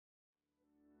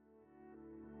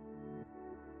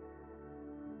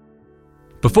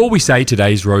Before we say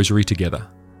today's Rosary together,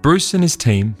 Bruce and his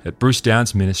team at Bruce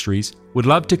Downs Ministries would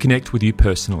love to connect with you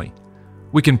personally.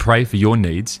 We can pray for your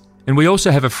needs, and we also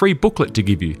have a free booklet to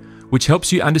give you, which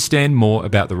helps you understand more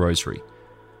about the Rosary.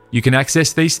 You can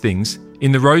access these things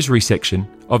in the Rosary section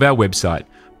of our website,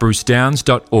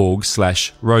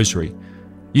 brucedowns.org/rosary.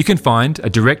 You can find a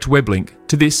direct web link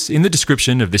to this in the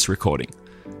description of this recording.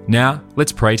 Now,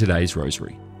 let's pray today's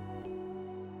Rosary.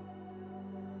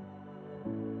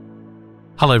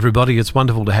 Hello everybody, it's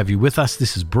wonderful to have you with us.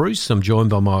 This is Bruce. I'm joined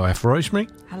by my wife Rosemary.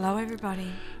 Hello everybody.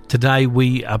 Today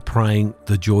we are praying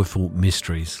the joyful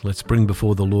mysteries. Let's bring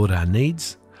before the Lord our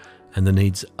needs and the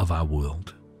needs of our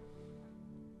world.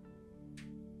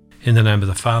 In the name of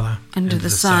the Father, and of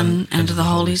the Son, and of the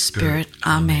Holy Spirit.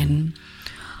 Amen.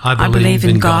 I believe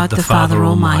in God the Father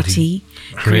Almighty,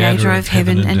 Creator of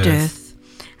heaven and earth,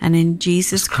 and in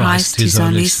Jesus Christ, His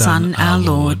only Son, our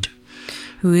Lord,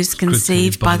 who is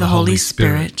conceived by the Holy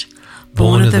Spirit,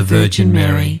 born of the Virgin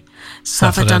Mary,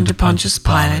 suffered under Pontius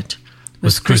Pilate,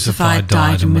 was crucified,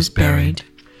 died, and was buried.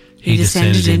 He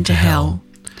descended into hell.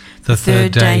 The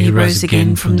third day He rose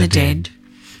again from the dead.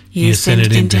 He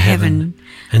ascended into heaven,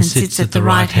 and sits at the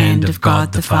right hand of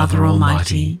God the Father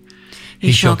Almighty.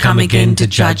 He shall come again to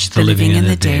judge the living and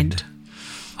the dead.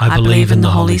 I believe in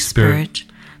the Holy Spirit,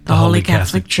 the Holy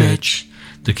Catholic Church,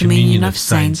 the communion of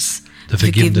saints, the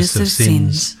forgiveness of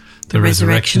sins, the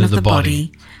resurrection of the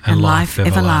body, and life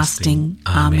everlasting.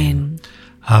 Amen.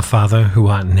 Our Father, who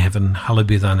art in heaven, hallowed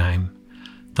be thy name.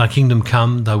 Thy kingdom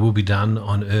come, thy will be done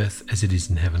on earth as it is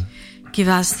in heaven. Give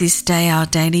us this day our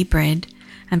daily bread,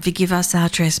 and forgive us our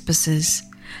trespasses,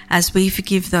 as we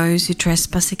forgive those who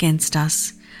trespass against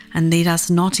us. And lead us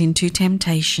not into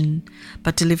temptation,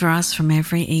 but deliver us from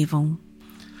every evil.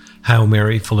 Hail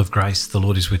Mary, full of grace, the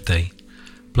Lord is with thee.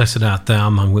 Blessed art thou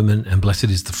among women, and blessed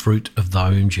is the fruit of thy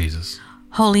womb, Jesus.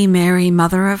 Holy Mary,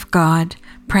 Mother of God,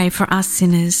 pray for us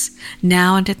sinners,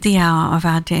 now and at the hour of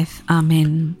our death.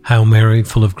 Amen. Hail Mary,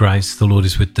 full of grace, the Lord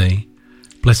is with thee.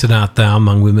 Blessed art thou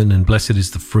among women, and blessed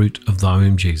is the fruit of thy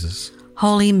womb, Jesus.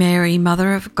 Holy Mary,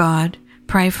 Mother of God,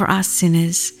 pray for us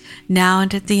sinners, now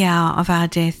and at the hour of our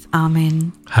death.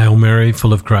 Amen. Hail Mary,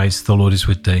 full of grace, the Lord is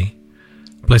with thee.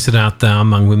 Blessed art thou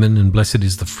among women, and blessed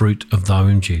is the fruit of thy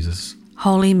womb, Jesus.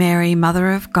 Holy Mary,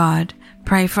 Mother of God,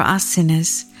 pray for us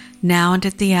sinners, now and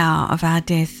at the hour of our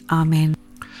death. Amen.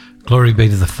 Glory be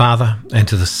to the Father, and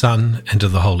to the Son, and to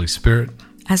the Holy Spirit.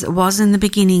 As it was in the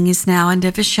beginning, is now, and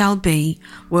ever shall be,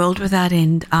 world without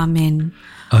end. Amen.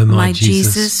 O my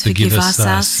Jesus, forgive us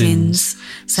our sins,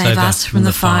 save us from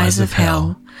the fires of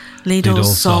hell, lead all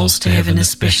souls to heaven,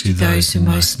 especially those who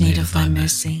most need of thy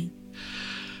mercy.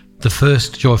 The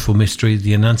first joyful mystery,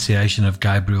 the Annunciation of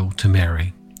Gabriel to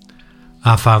Mary.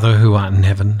 Our Father, who art in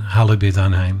heaven, hallowed be thy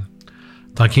name.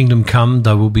 Thy kingdom come,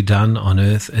 thy will be done on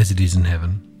earth as it is in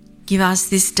heaven. Give us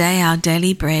this day our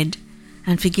daily bread,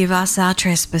 and forgive us our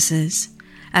trespasses,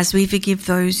 as we forgive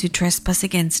those who trespass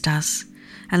against us.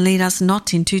 And lead us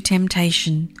not into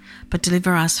temptation, but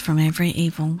deliver us from every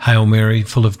evil. Hail Mary,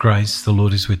 full of grace, the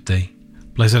Lord is with thee.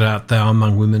 Blessed art thou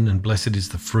among women, and blessed is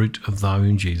the fruit of thy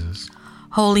womb, Jesus.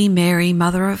 Holy Mary,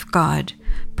 Mother of God,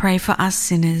 pray for us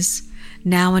sinners,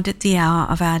 now and at the hour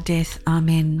of our death.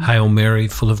 Amen. Hail Mary,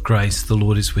 full of grace, the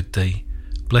Lord is with thee.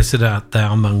 Blessed art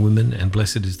thou among women, and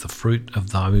blessed is the fruit of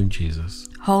thy womb, Jesus.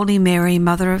 Holy Mary,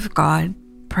 Mother of God,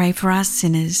 pray for us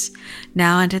sinners,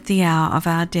 now and at the hour of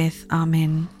our death.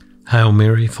 Amen. Hail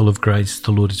Mary, full of grace,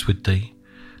 the Lord is with thee.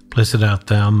 Blessed art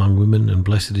thou among women, and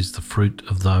blessed is the fruit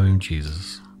of thy womb,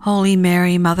 Jesus. Holy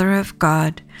Mary, Mother of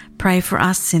God, pray for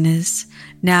us sinners,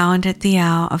 now and at the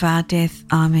hour of our death.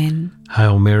 Amen.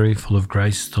 Hail Mary, full of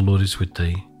grace, the Lord is with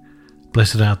thee.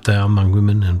 Blessed art thou among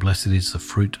women, and blessed is the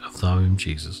fruit of thy womb,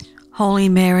 Jesus. Holy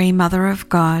Mary, Mother of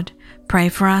God, pray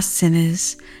for us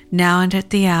sinners, now and at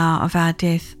the hour of our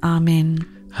death. Amen.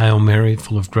 Hail Mary,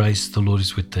 full of grace, the Lord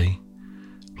is with thee.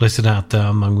 Blessed art thou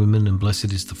among women, and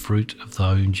blessed is the fruit of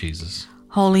thy womb, Jesus.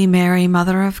 Holy Mary,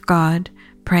 Mother of God,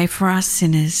 pray for us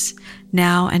sinners,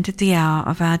 now and at the hour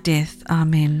of our death.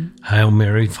 Amen. Hail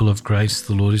Mary, full of grace,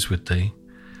 the Lord is with thee.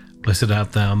 Blessed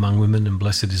art thou among women, and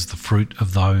blessed is the fruit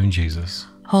of thy womb, Jesus.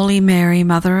 Holy Mary,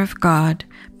 Mother of God,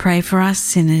 pray for us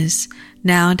sinners,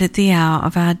 now and at the hour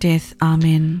of our death.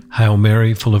 Amen. Hail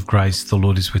Mary, full of grace, the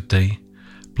Lord is with thee.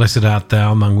 Blessed art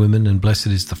thou among women, and blessed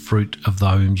is the fruit of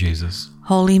thy womb, Jesus.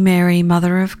 Holy Mary,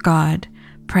 Mother of God,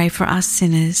 pray for us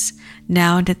sinners,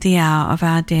 now and at the hour of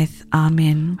our death.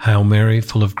 Amen. Hail Mary,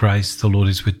 full of grace, the Lord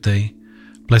is with thee.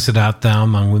 Blessed art thou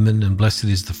among women, and blessed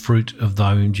is the fruit of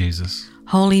thy womb, Jesus.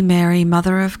 Holy Mary,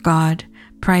 Mother of God,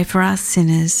 pray for us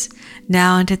sinners,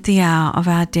 now and at the hour of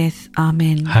our death.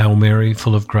 Amen. Hail Mary,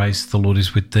 full of grace, the Lord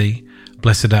is with thee.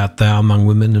 Blessed art thou among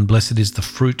women, and blessed is the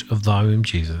fruit of thy womb,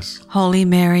 Jesus. Holy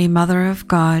Mary, Mother of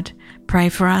God, pray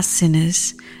for us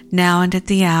sinners, now and at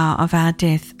the hour of our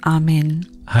death. Amen.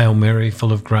 Hail Mary,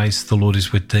 full of grace, the Lord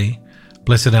is with thee.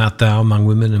 Blessed art thou among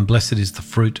women, and blessed is the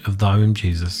fruit of thy womb,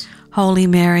 Jesus. Holy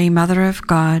Mary, Mother of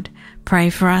God, pray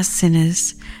for us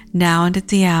sinners, now and at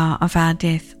the hour of our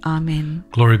death. Amen.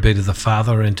 Glory be to the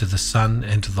Father, and to the Son,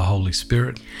 and to the Holy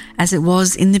Spirit. As it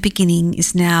was in the beginning,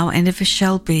 is now, and ever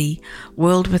shall be,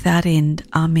 world without end.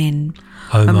 Amen.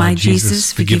 O my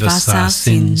Jesus, forgive us our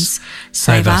sins,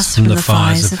 save us from the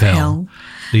fires of hell.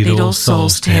 Lead all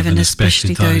souls to heaven,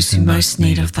 especially those in most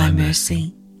need of thy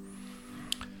mercy.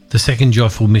 The second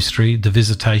joyful mystery, the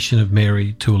visitation of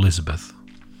Mary to Elizabeth.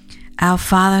 Our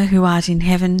Father, who art in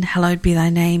heaven, hallowed be thy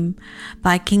name.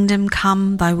 Thy kingdom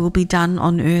come, thy will be done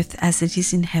on earth as it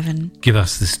is in heaven. Give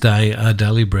us this day our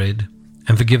daily bread,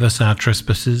 and forgive us our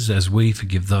trespasses as we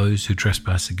forgive those who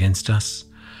trespass against us.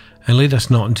 And lead us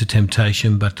not into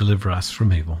temptation, but deliver us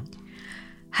from evil.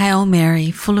 Hail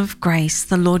Mary, full of grace,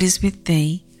 the Lord is with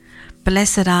thee.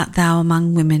 Blessed art thou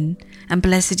among women, and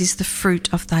blessed is the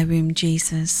fruit of thy womb,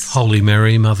 Jesus. Holy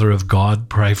Mary, Mother of God,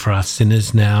 pray for us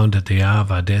sinners now and at the hour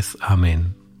of our death.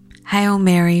 Amen. Hail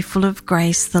Mary, full of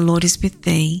grace, the Lord is with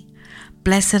thee.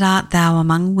 Blessed art thou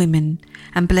among women,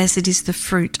 and blessed is the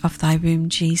fruit of thy womb,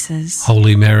 Jesus.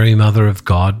 Holy Mary, Mother of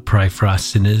God, pray for us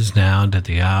sinners now and at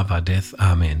the hour of our death.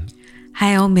 Amen.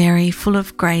 Hail Mary, full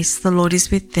of grace, the Lord is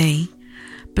with thee.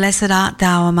 Blessed art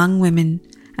thou among women,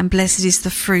 and blessed is the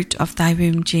fruit of thy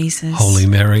womb, Jesus. Holy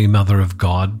Mary, Mother of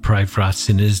God, pray for us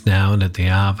sinners now and at the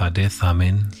hour of our death.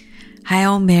 Amen.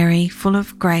 Hail Mary, full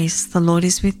of grace, the Lord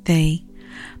is with thee.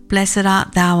 Blessed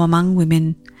art thou among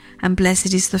women, and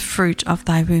blessed is the fruit of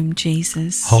thy womb,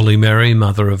 Jesus. Holy Mary,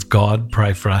 Mother of God,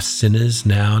 pray for us sinners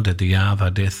now and at the hour of our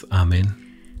death. Amen.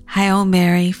 Hail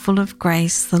Mary, full of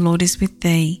grace, the Lord is with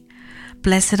thee.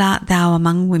 Blessed art thou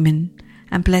among women,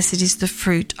 and blessed is the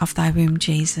fruit of thy womb,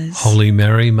 Jesus. Holy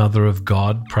Mary, Mother of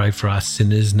God, pray for us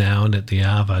sinners now and at the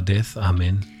hour of our death.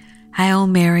 Amen. Hail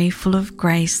Mary, full of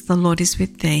grace, the Lord is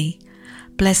with thee.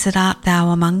 Blessed art thou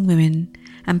among women,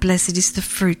 and blessed is the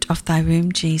fruit of thy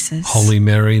womb, Jesus. Holy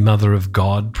Mary, Mother of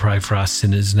God, pray for us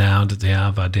sinners now and at the hour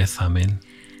of our death. Amen.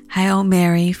 Hail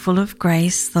Mary, full of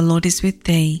grace, the Lord is with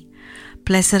thee.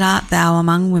 Blessed art thou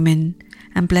among women,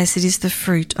 and blessed is the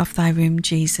fruit of thy womb,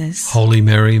 Jesus. Holy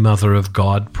Mary, Mother of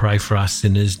God, pray for us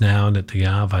sinners now and at the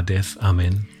hour of our death.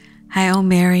 Amen. Hail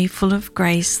Mary, full of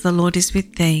grace, the Lord is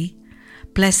with thee.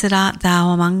 Blessed art thou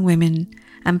among women,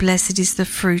 and blessed is the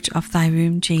fruit of thy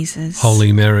womb, Jesus.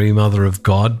 Holy Mary, Mother of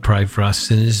God, pray for us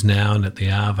sinners now and at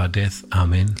the hour of our death.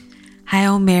 Amen.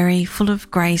 Hail Mary, full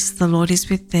of grace, the Lord is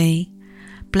with thee.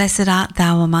 Blessed art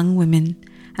thou among women,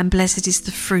 and blessed is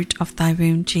the fruit of thy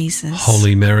womb, Jesus.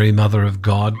 Holy Mary, Mother of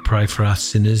God, pray for us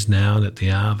sinners now and at the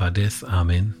hour of our death.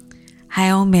 Amen.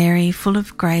 Hail Mary, full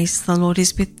of grace, the Lord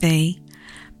is with thee.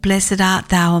 Blessed art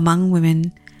thou among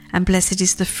women, and blessed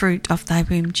is the fruit of thy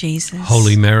womb, Jesus.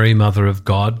 Holy Mary, Mother of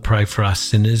God, pray for us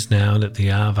sinners now and at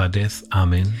the hour of our death.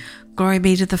 Amen. Glory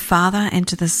be to the Father, and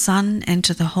to the Son, and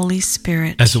to the Holy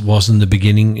Spirit. As it was in the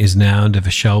beginning, is now, and ever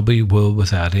shall be, world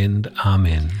without end.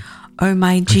 Amen. O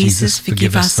my Jesus,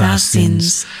 forgive us our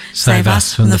sins, save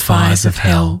us from the fires of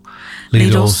hell.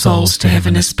 Lead all souls to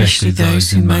heaven, especially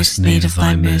those in most need of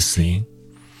thy mercy.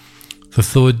 The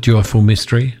third joyful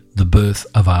mystery, the birth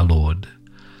of our Lord.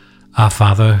 Our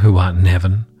Father, who art in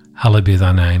heaven, hallowed be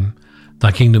thy name.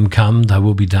 Thy kingdom come, thy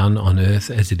will be done on earth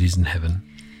as it is in heaven.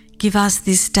 Give us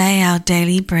this day our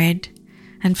daily bread,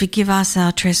 and forgive us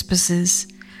our trespasses,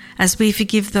 as we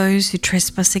forgive those who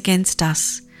trespass against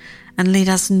us. And lead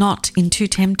us not into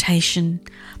temptation,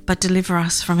 but deliver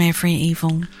us from every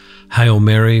evil. Hail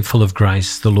Mary, full of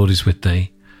grace, the Lord is with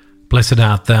thee. Blessed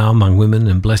art thou among women,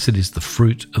 and blessed is the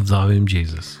fruit of thy womb,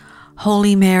 Jesus.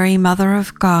 Holy Mary, Mother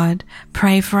of God,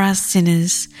 pray for us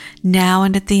sinners, now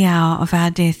and at the hour of our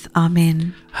death.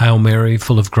 Amen. Hail Mary,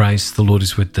 full of grace, the Lord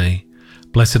is with thee.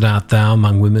 Blessed art thou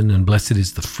among women, and blessed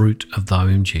is the fruit of thy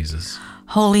womb, Jesus.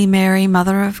 Holy Mary,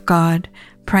 Mother of God,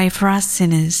 pray for us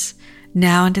sinners,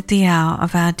 now and at the hour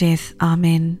of our death.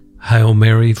 Amen. Hail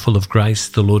Mary, full of grace,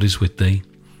 the Lord is with thee.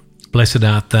 Blessed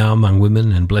art thou among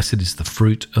women, and blessed is the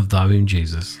fruit of thy womb,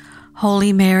 Jesus.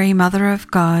 Holy Mary, Mother of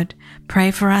God,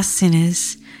 pray for us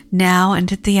sinners, now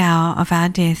and at the hour of our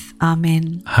death.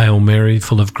 Amen. Hail Mary,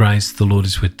 full of grace, the Lord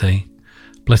is with thee.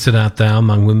 Blessed art thou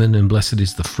among women, and blessed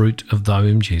is the fruit of thy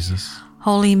womb, Jesus.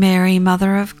 Holy Mary,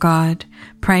 Mother of God,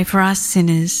 pray for us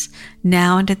sinners,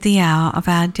 now and at the hour of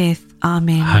our death.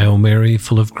 Amen. Hail Mary,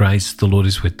 full of grace, the Lord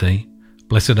is with thee.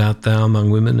 Blessed art thou among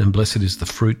women, and blessed is the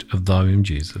fruit of thy womb,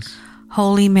 Jesus.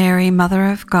 Holy Mary,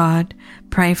 Mother of God,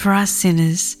 pray for us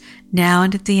sinners, now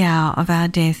and at the hour of our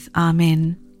death.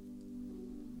 Amen.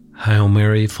 Hail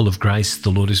Mary, full of grace,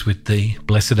 the Lord is with thee.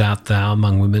 Blessed art thou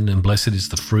among women, and blessed is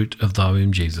the fruit of thy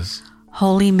womb, Jesus.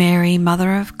 Holy Mary,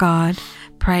 Mother of God,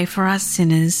 pray for us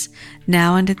sinners,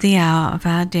 now and at the hour of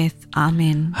our death.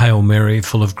 Amen. Hail Mary,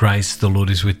 full of grace, the Lord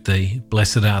is with thee.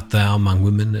 Blessed art thou among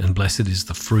women, and blessed is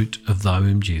the fruit of thy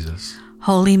womb, Jesus.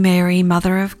 Holy Mary,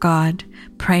 Mother of God,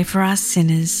 pray for us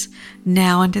sinners,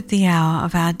 now and at the hour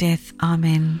of our death.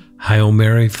 Amen. Hail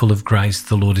Mary, full of grace,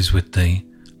 the Lord is with thee.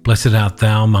 Blessed art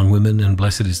thou among women, and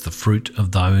blessed is the fruit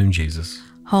of thy womb, Jesus.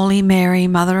 Holy Mary,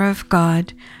 Mother of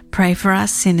God, pray for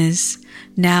us sinners,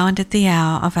 now and at the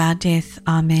hour of our death.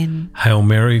 Amen. Hail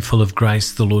Mary, full of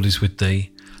grace, the Lord is with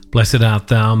thee. Blessed art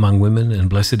thou among women, and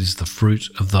blessed is the fruit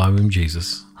of thy womb,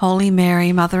 Jesus. Holy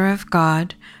Mary, Mother of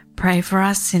God, pray for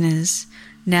us sinners,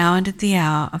 now and at the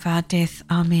hour of our death.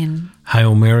 Amen.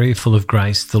 Hail Mary, full of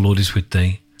grace, the Lord is with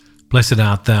thee. Blessed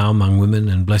art thou among women,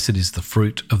 and blessed is the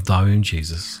fruit of thy womb,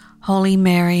 Jesus. Holy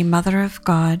Mary, Mother of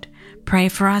God, pray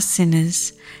for us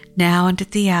sinners, now and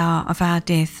at the hour of our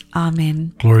death.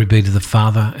 Amen. Glory be to the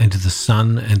Father, and to the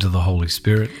Son, and to the Holy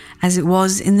Spirit. As it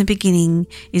was in the beginning,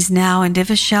 is now, and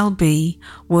ever shall be,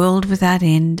 world without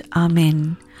end.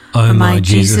 Amen. O my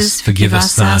Jesus, forgive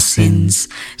us our sins,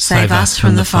 save us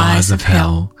from the fires of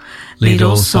hell. Lead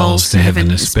all souls to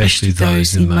heaven, especially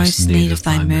those in most need of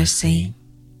thy mercy.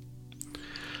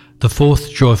 The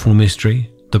fourth joyful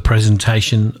mystery, the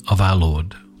presentation of our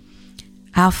Lord.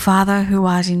 Our Father, who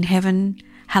art in heaven,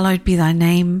 hallowed be thy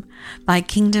name. Thy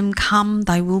kingdom come,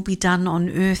 thy will be done on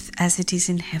earth as it is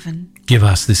in heaven. Give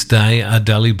us this day our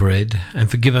daily bread, and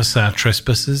forgive us our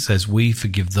trespasses as we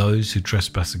forgive those who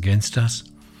trespass against us.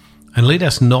 And lead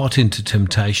us not into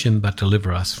temptation, but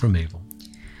deliver us from evil.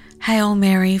 Hail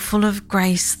Mary, full of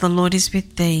grace, the Lord is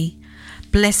with thee.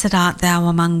 Blessed art thou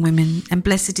among women, and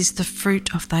blessed is the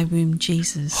fruit of thy womb,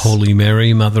 Jesus. Holy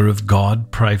Mary, Mother of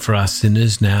God, pray for us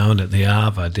sinners now and at the hour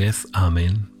of our death.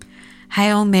 Amen.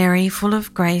 Hail Mary, full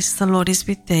of grace, the Lord is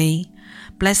with thee.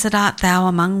 Blessed art thou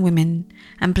among women,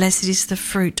 and blessed is the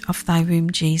fruit of thy womb,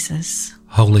 Jesus.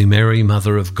 Holy Mary,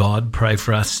 Mother of God, pray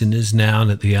for us sinners now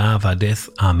and at the hour of our death.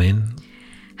 Amen.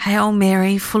 Hail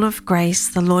Mary, full of grace,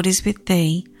 the Lord is with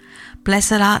thee.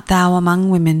 Blessed art thou among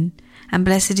women, and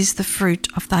blessed is the fruit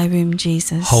of thy womb,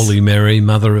 Jesus. Holy Mary,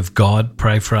 Mother of God,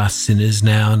 pray for us sinners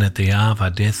now and at the hour of our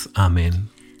death. Amen.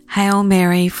 Hail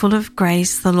Mary, full of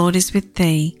grace, the Lord is with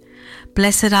thee.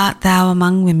 Blessed art thou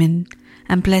among women,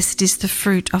 and blessed is the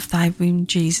fruit of thy womb,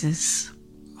 Jesus.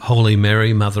 Holy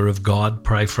Mary, Mother of God,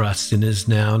 pray for us sinners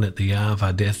now and at the hour of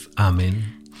our death. Amen.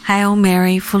 Hail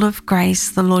Mary, full of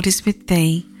grace, the Lord is with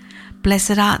thee.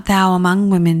 Blessed art thou among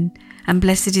women, and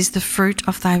blessed is the fruit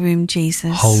of thy womb,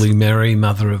 Jesus. Holy Mary,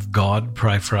 Mother of God,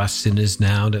 pray for us sinners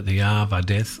now and at the hour of our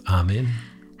death. Amen.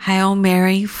 Hail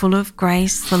Mary, full of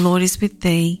grace, the Lord is with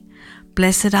thee.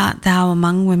 Blessed art thou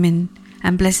among women,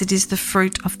 and blessed is the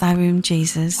fruit of thy womb,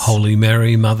 Jesus. Holy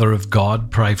Mary, Mother of God,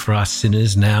 pray for us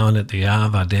sinners now and at the hour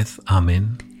of our death.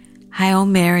 Amen. Hail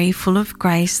Mary, full of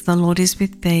grace, the Lord is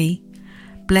with thee.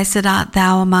 Blessed art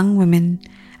thou among women,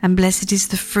 and blessed is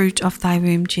the fruit of thy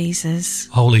womb, Jesus.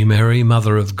 Holy Mary,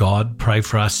 Mother of God, pray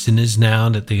for us sinners now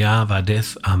and at the hour of our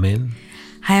death. Amen.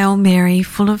 Hail Mary,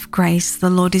 full of grace, the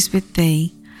Lord is with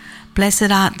thee.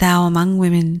 Blessed art thou among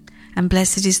women, and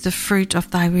blessed is the fruit of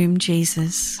thy womb,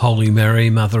 Jesus. Holy Mary,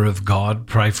 Mother of God,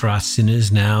 pray for us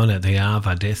sinners now and at the hour of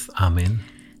our death. Amen.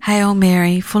 Hail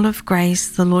Mary, full of grace,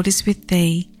 the Lord is with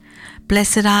thee.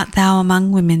 Blessed art thou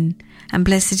among women, and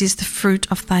blessed is the fruit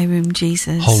of thy womb,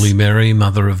 Jesus. Holy Mary,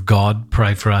 Mother of God,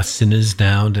 pray for us sinners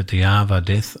now and at the hour of our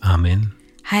death. Amen.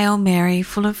 Hail Mary,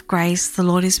 full of grace, the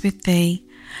Lord is with thee.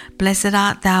 Blessed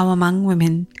art thou among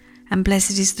women, and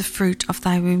blessed is the fruit of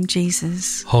thy womb,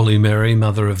 Jesus. Holy Mary,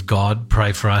 Mother of God,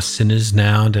 pray for us sinners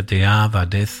now and at the hour of our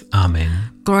death. Amen.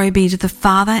 Glory be to the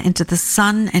Father, and to the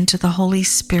Son, and to the Holy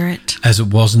Spirit. As it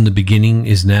was in the beginning,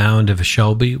 is now, and ever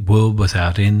shall be, world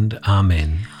without end.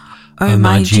 Amen. O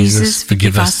my Jesus,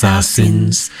 forgive us our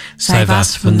sins, save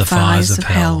us from the fires of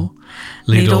hell.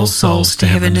 Lead all souls to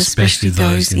heaven, especially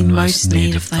those in most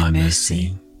need of thy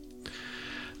mercy.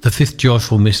 The fifth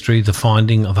joyful mystery, the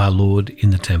finding of our Lord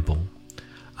in the temple.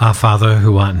 Our Father,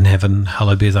 who art in heaven,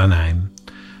 hallowed be thy name.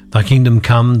 Thy kingdom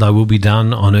come, thy will be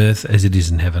done on earth as it is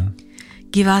in heaven.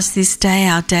 Give us this day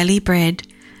our daily bread,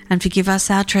 and forgive us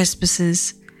our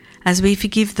trespasses, as we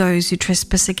forgive those who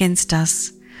trespass against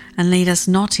us. and lead us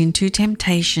not into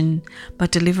temptation,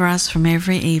 but deliver us from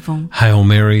every evil. Hail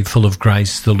Mary, full of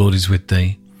grace, the Lord is with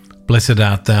thee. Blessed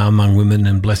art thou among women,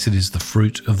 and blessed is the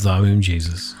fruit of thy womb,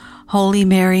 Jesus. Holy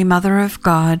Mary, Mother of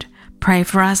God, pray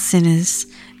for us sinners,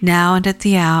 now and at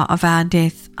the hour of our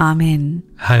death. Amen.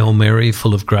 Hail Mary,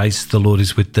 full of grace, the Lord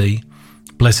is with thee.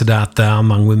 Blessed art thou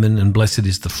among women, and blessed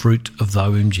is the fruit of thy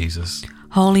womb, Jesus.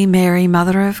 Holy Mary,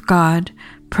 Mother of God,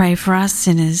 pray for us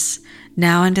sinners,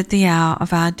 now and at the hour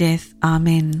of our death.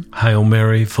 Amen. Hail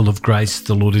Mary, full of grace,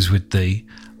 the Lord is with thee.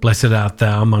 Blessed art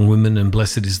thou among women, and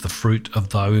blessed is the fruit of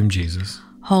thy womb, Jesus.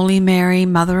 Holy Mary,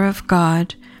 Mother of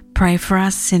God, pray for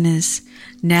us sinners,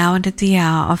 now and at the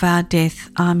hour of our death.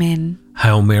 Amen.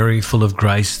 Hail Mary, full of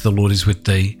grace, the Lord is with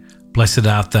thee. Blessed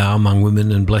art thou among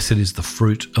women, and blessed is the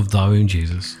fruit of thy womb,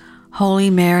 Jesus. Holy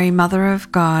Mary, Mother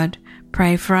of God,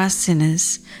 pray for us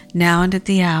sinners, now and at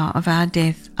the hour of our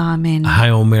death. Amen.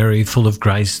 Hail Mary, full of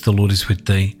grace, the Lord is with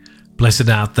thee. Blessed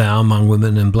art thou among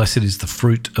women, and blessed is the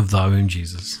fruit of thy womb,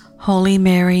 Jesus. Holy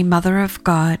Mary, Mother of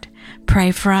God,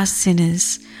 pray for us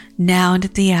sinners, now and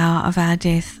at the hour of our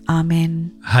death.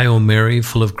 Amen. Hail Mary,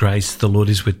 full of grace, the Lord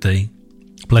is with thee.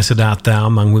 Blessed art thou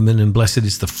among women, and blessed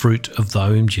is the fruit of thy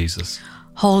womb, Jesus.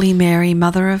 Holy Mary,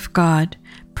 Mother of God,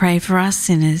 pray for us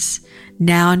sinners,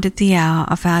 now and at the hour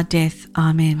of our death.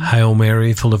 Amen. Hail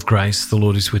Mary, full of grace, the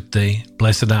Lord is with thee.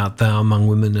 Blessed art thou among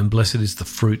women, and blessed is the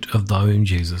fruit of thy womb,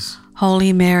 Jesus.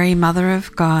 Holy Mary, Mother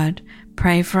of God,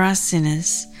 pray for us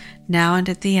sinners, now and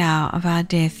at the hour of our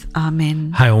death.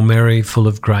 Amen. Hail Mary, full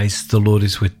of grace, the Lord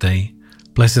is with thee.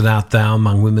 Blessed art thou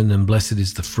among women, and blessed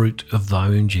is the fruit of thy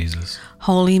womb, Jesus.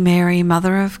 Holy Mary,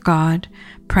 Mother of God,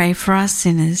 pray for us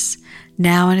sinners,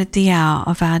 now and at the hour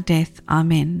of our death.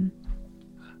 Amen.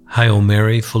 Hail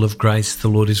Mary, full of grace, the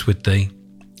Lord is with thee.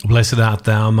 Blessed art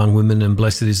thou among women, and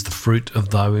blessed is the fruit of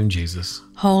thy womb, Jesus.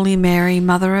 Holy Mary,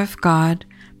 Mother of God,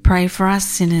 pray for us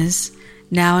sinners,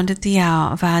 now and at the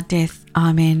hour of our death.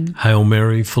 Amen. Hail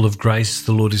Mary, full of grace,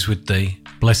 the Lord is with thee.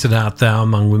 Blessed art thou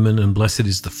among women, and blessed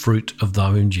is the fruit of thy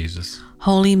womb, Jesus.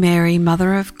 Holy Mary,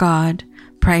 Mother of God,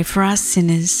 pray for us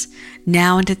sinners,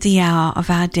 now and at the hour of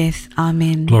our death.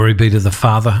 Amen. Glory be to the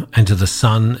Father, and to the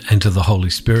Son, and to the Holy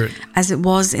Spirit. As it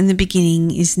was in the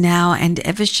beginning, is now, and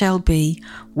ever shall be,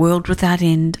 world without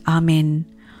end. Amen.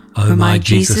 O my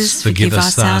Jesus, forgive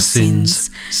us our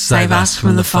sins, save us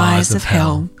from the fires of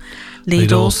hell.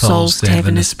 Lead all souls to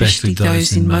heaven, especially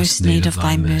those in most need of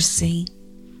thy mercy.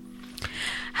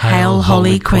 Hail,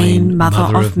 Holy Queen,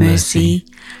 Mother of Mercy,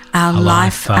 our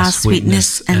life, our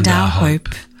sweetness, and our hope.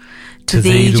 To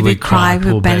thee do we cry,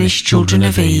 we banished children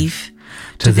of Eve.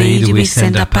 To thee do we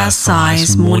send up our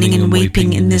sighs, mourning and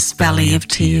weeping in this valley of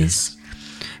tears.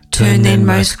 Turn then,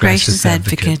 most gracious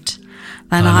Advocate,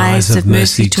 thine eyes of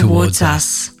mercy towards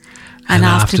us, and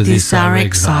after this our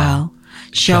exile,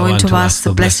 show unto us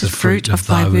the blessed fruit of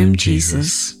thy womb,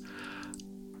 Jesus.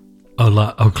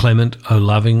 O clement, O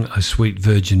loving, O sweet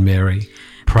Virgin Mary,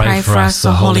 pray for us,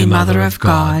 O Holy Mother of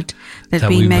God, that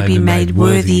we may be made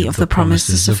worthy of the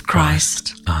promises of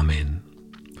Christ. Amen.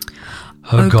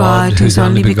 O God, whose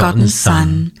only begotten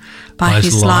Son, by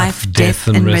his life, death,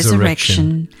 and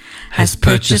resurrection, has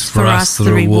purchased for us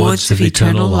the rewards of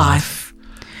eternal life,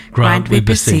 grant, we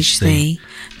beseech thee,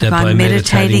 that by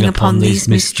meditating upon these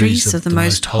mysteries of the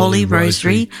most holy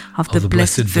Rosary of the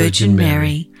Blessed Virgin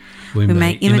Mary, we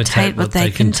may imitate what they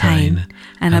contain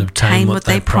and obtain what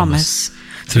they promise,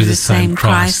 through the same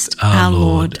Christ our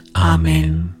Lord.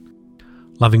 Amen.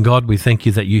 Loving God, we thank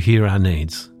you that you hear our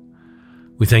needs.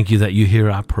 We thank you that you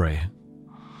hear our prayer.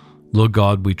 Lord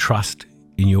God, we trust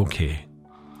in your care.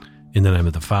 In the name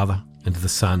of the Father, and of the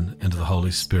Son, and of the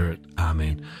Holy Spirit.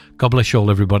 Amen. God bless you all,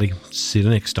 everybody. See you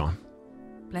next time.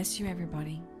 Bless you,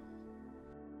 everybody.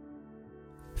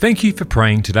 Thank you for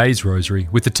praying today's Rosary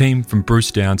with the team from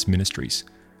Bruce Downs Ministries.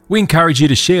 We encourage you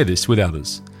to share this with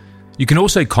others. You can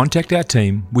also contact our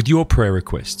team with your prayer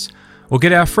requests, or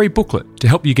get our free booklet to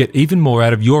help you get even more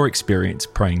out of your experience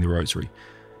praying the Rosary.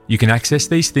 You can access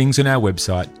these things on our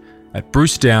website at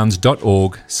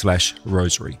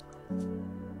brucedowns.org/rosary.